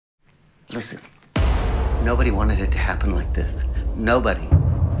Listen, nobody wanted it to happen like this. Nobody.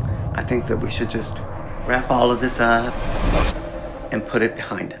 I think that we should just wrap all of this up and put it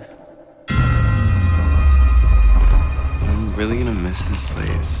behind us. I'm really gonna miss this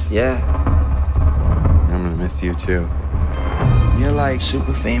place. Yeah. I'm gonna miss you too. You're like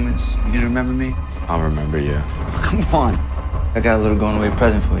super famous. You gonna remember me? I'll remember you. Come on. I got a little going away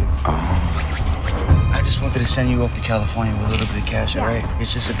present for you. Oh. I just wanted to send you off to California with a little bit of cash, all right?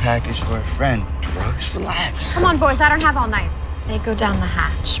 It's just a package for a friend. Drugs? Relax. Come on, boys. I don't have all night. They go down the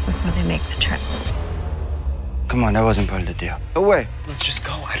hatch before they make the trip. Come on, that wasn't part of the deal. No way. Let's just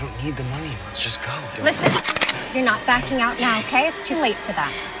go. I don't need the money. Let's just go. Listen, you're not backing out now, okay? It's too late for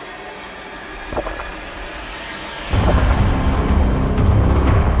that.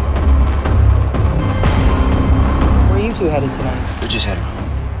 Where are you two headed tonight? We're just heading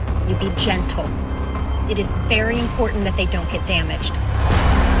home. You be gentle. It is very important that they don't get damaged.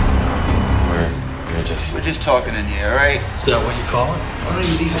 We're just talking in here, all right? Is that what you call it? Why don't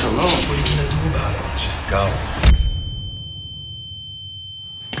you leave us alone? What are you gonna do about it? Let's just go.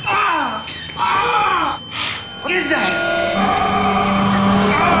 What is that?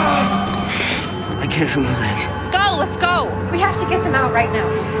 I can't feel my legs. Let's go, let's go. We have to get them out right now.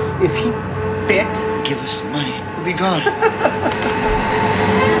 Is he bit? Give us the money. We'll be gone.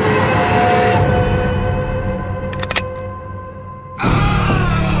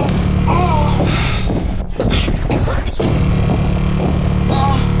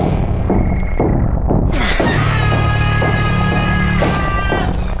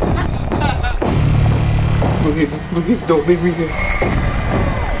 Please don't leave me here.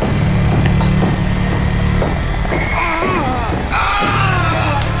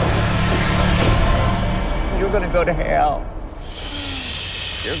 You're gonna go to hell.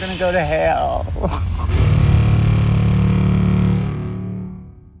 You're gonna go to hell.